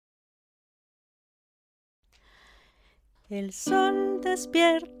El sol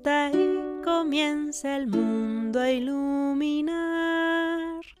despierta y comienza el mundo a iluminar.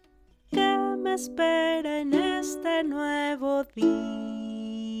 ¿Qué me espera en este nuevo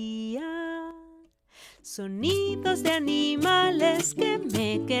día? Sonidos de animales que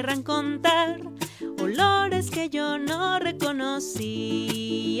me querrán contar, olores que yo no reconocía.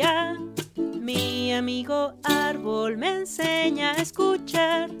 Mi amigo árbol me enseña a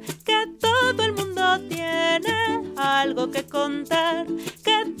escuchar que todo el mundo tiene algo que contar,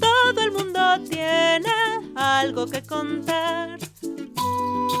 que todo el mundo tiene algo que contar.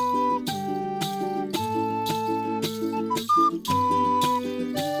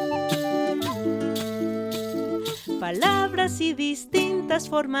 Palabras y distintas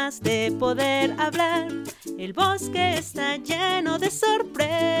formas de poder hablar. El bosque está lleno de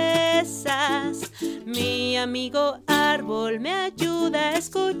sorpresas. Mi amigo árbol me ayuda a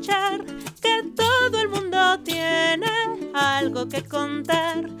escuchar que todo el mundo tiene algo que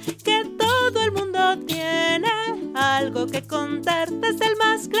contar, que todo el mundo tiene algo que contar. Desde el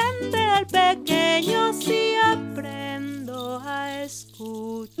más grande al pequeño, sí aprendo a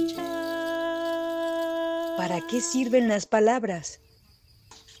escuchar. ¿Para qué sirven las palabras?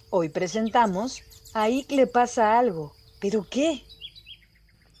 Hoy presentamos a Ick le pasa algo. ¿Pero qué?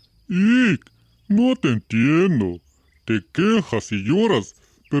 Ick, no te entiendo. Te quejas y lloras,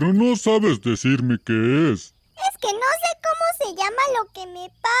 pero no sabes decirme qué es. Es que no sé cómo se llama lo que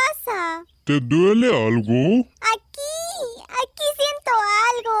me pasa. ¿Te duele algo? Aquí siento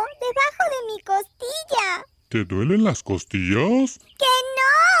algo, debajo de mi costilla. ¿Te duelen las costillas? ¡Que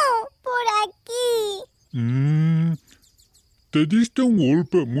no! ¡Por aquí! ¿Te diste un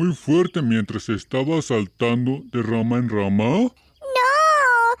golpe muy fuerte mientras estabas saltando de rama en rama? ¡No!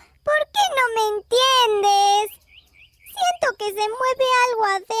 ¿Por qué no me entiendes? Siento que se mueve algo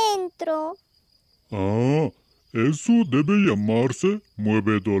adentro. Ah, eso debe llamarse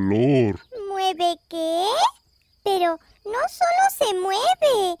mueve dolor. ¿Mueve qué? Pero no solo se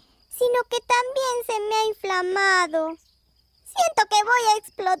mueve, sino que también se me ha inflamado. Siento que voy a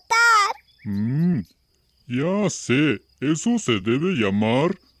explotar. Ya sé, eso se debe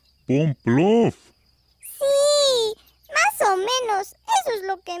llamar pom-plof. Sí, más o menos, eso es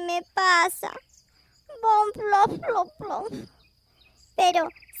lo que me pasa. Pom-plof-plof-plof. Pero,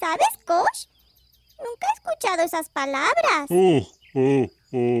 ¿sabes, Kosh? Nunca he escuchado esas palabras.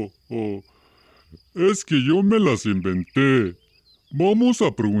 Es que yo me las inventé. Vamos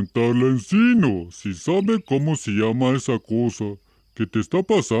a preguntarle a Encino si sabe cómo se llama esa cosa que te está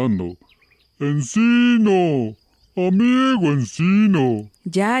pasando. ¡Encino! ¡Amigo Encino!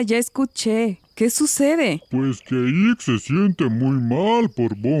 Ya escuché. ¿Qué sucede? Pues que Ick se siente muy mal por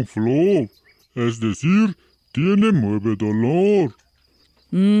pom-plof. Es decir, tiene mueve dolor.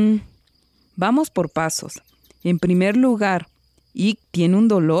 Vamos por pasos. En primer lugar, ¿Ick tiene un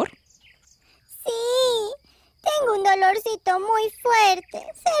dolor? Sí, tengo un dolorcito muy fuerte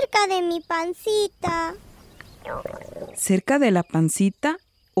cerca de mi pancita. ¿Cerca de la pancita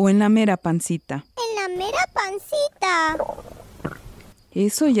o en la mera pancita? En la mera pancita.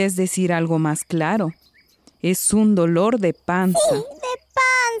 Eso ya es decir algo más claro. Es un dolor de panza. Sí, de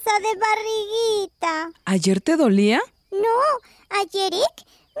panza, de barriguita. ¿Ayer te dolía? No, ayer Ick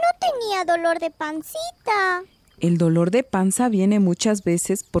no tenía dolor de pancita. El dolor de panza viene muchas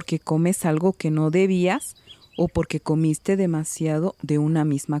veces porque comes algo que no debías o porque comiste demasiado de una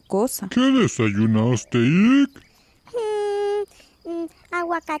misma cosa. ¿Qué desayunaste, Ick?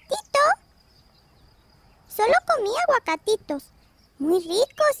 ¿Aguacatito? Solo comí aguacatitos, muy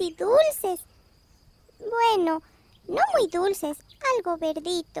ricos y dulces. Bueno, no muy dulces, algo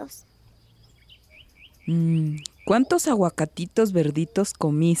verditos. ¿Cuántos aguacatitos verditos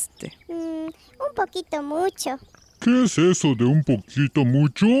comiste? Un poquito mucho. ¿Qué es eso de un poquito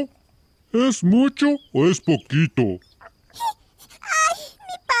mucho? ¿Es mucho o es poquito? ¡Ay,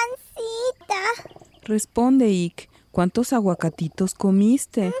 mi pancita! Responde, Ick. ¿Cuántos aguacatitos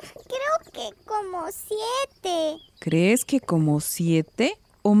comiste? Creo que como 7. ¿Crees que como 7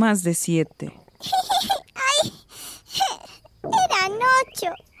 o más de 7? ¡Ay! Eran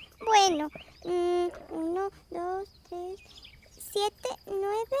 8. Bueno, 1, 2, 3, 7, 9.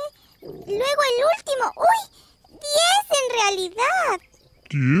 Luego el último. ¡Uy! 10 en realidad.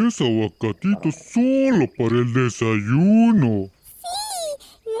 10 aguacatitos solo para el desayuno.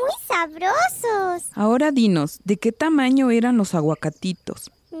 Muy sabrosos. Ahora dinos, ¿de qué tamaño eran los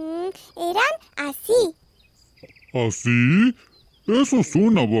aguacatitos? Eran así. ¿Así? Esos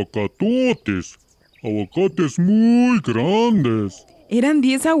son aguacatotes. Aguacates muy grandes. Eran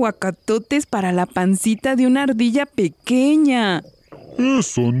 10 aguacatotes para la pancita de una ardilla pequeña.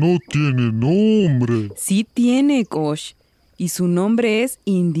 Eso no tiene nombre. Sí tiene, Kosh. y su nombre es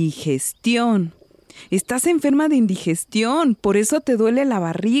indigestión. Estás enferma de indigestión, por eso te duele la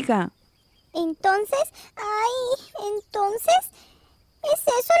barriga. Entonces, ¿es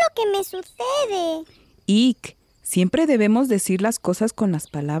eso lo que me sucede? Ick, siempre debemos decir las cosas con las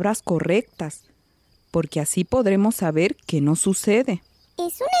palabras correctas, porque así podremos saber qué nos sucede.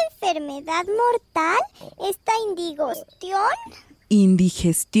 ¿Es una enfermedad mortal esta indigestión?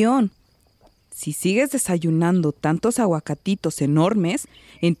 Indigestión. Si sigues desayunando tantos aguacatitos enormes,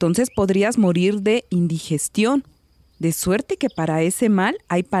 entonces podrías morir de indigestión. De suerte que para ese mal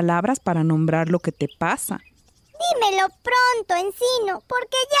hay palabras para nombrar lo que te pasa. Dímelo pronto, Encino,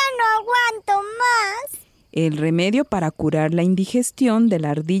 porque ya no aguanto más. El remedio para curar la indigestión de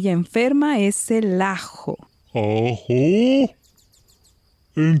la ardilla enferma es el ajo. ¿Ajo?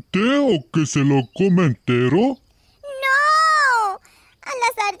 ¿Entero que se lo come entero? ¡No! A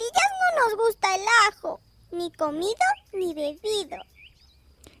las ardillas no nos gusta el ajo, ni comido ni bebido.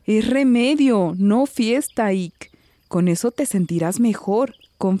 Es remedio, no fiesta, Ick. Con eso te sentirás mejor.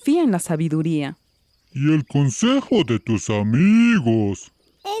 Confía en la sabiduría. Y el consejo de tus amigos.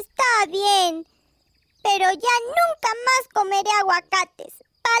 Está bien, pero ya nunca más comeré aguacates.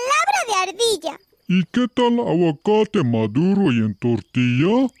 Palabra de ardilla. ¿Y qué tal aguacate maduro y en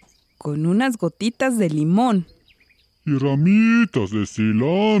tortilla? Con unas gotitas de limón. Y ramitas de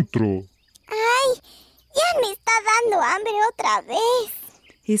cilantro. ¡Ay! Ya me está dando hambre otra vez.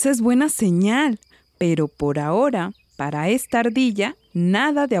 Esa es buena señal. Pero por ahora, para esta ardilla,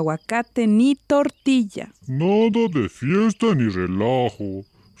 nada de aguacate ni tortilla. Nada de fiesta ni relajo.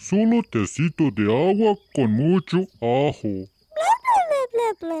 Solo tecito de agua con mucho ajo.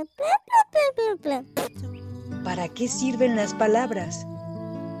 ¿Para qué sirven las palabras?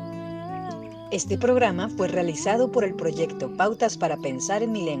 Este programa fue realizado por el proyecto Pautas para Pensar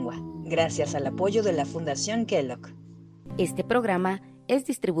en mi Lengua, gracias al apoyo de la Fundación Kellogg. Este programa es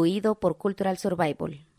distribuido por Cultural Survival.